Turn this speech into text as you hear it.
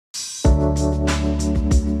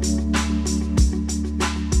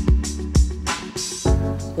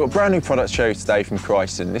Got a brand new product to show you today from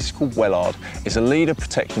KRYSTON. This is called Well Ard. It's a leader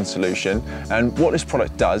protection solution, and what this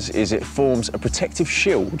product does is it forms a protective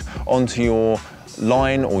shield onto your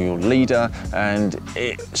line or your leader, and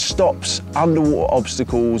it stops underwater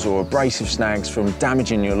obstacles or abrasive snags from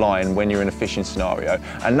damaging your line when you're in a fishing scenario,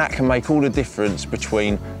 and that can make all the difference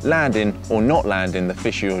between landing or not landing the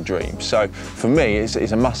fish of your dreams. So for me, it's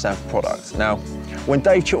a must-have product. Now, when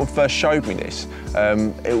Dave Chilton first showed me this,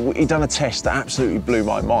 he'd done a test that absolutely blew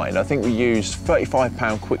my mind. I think we used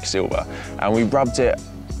 £35 Quicksilver and we rubbed it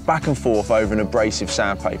back and forth over an abrasive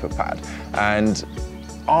sandpaper pad, and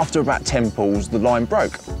after about 10 pulls, the line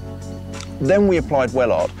broke. Then we applied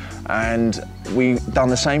Well Ard and we done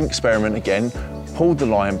the same experiment again, pulled the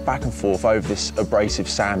line back and forth over this abrasive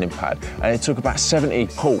sanding pad, and it took about 70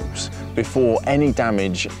 pulls before any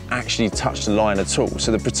damage actually touched the line at all.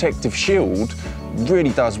 So the protective shield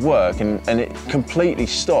really does work, and it completely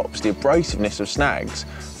stops the abrasiveness of snags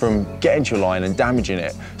from getting to your line and damaging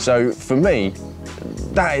it. So for me,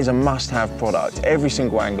 that is a must-have product. Every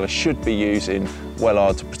single angler should be using Well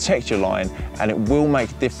Ard to protect your line, and it will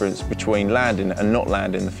make a difference between landing and not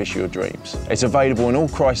landing the fish of your dreams. It's available in all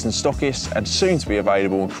KRYSTON stockists and soon to be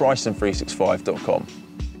available on KRYSTON365.com.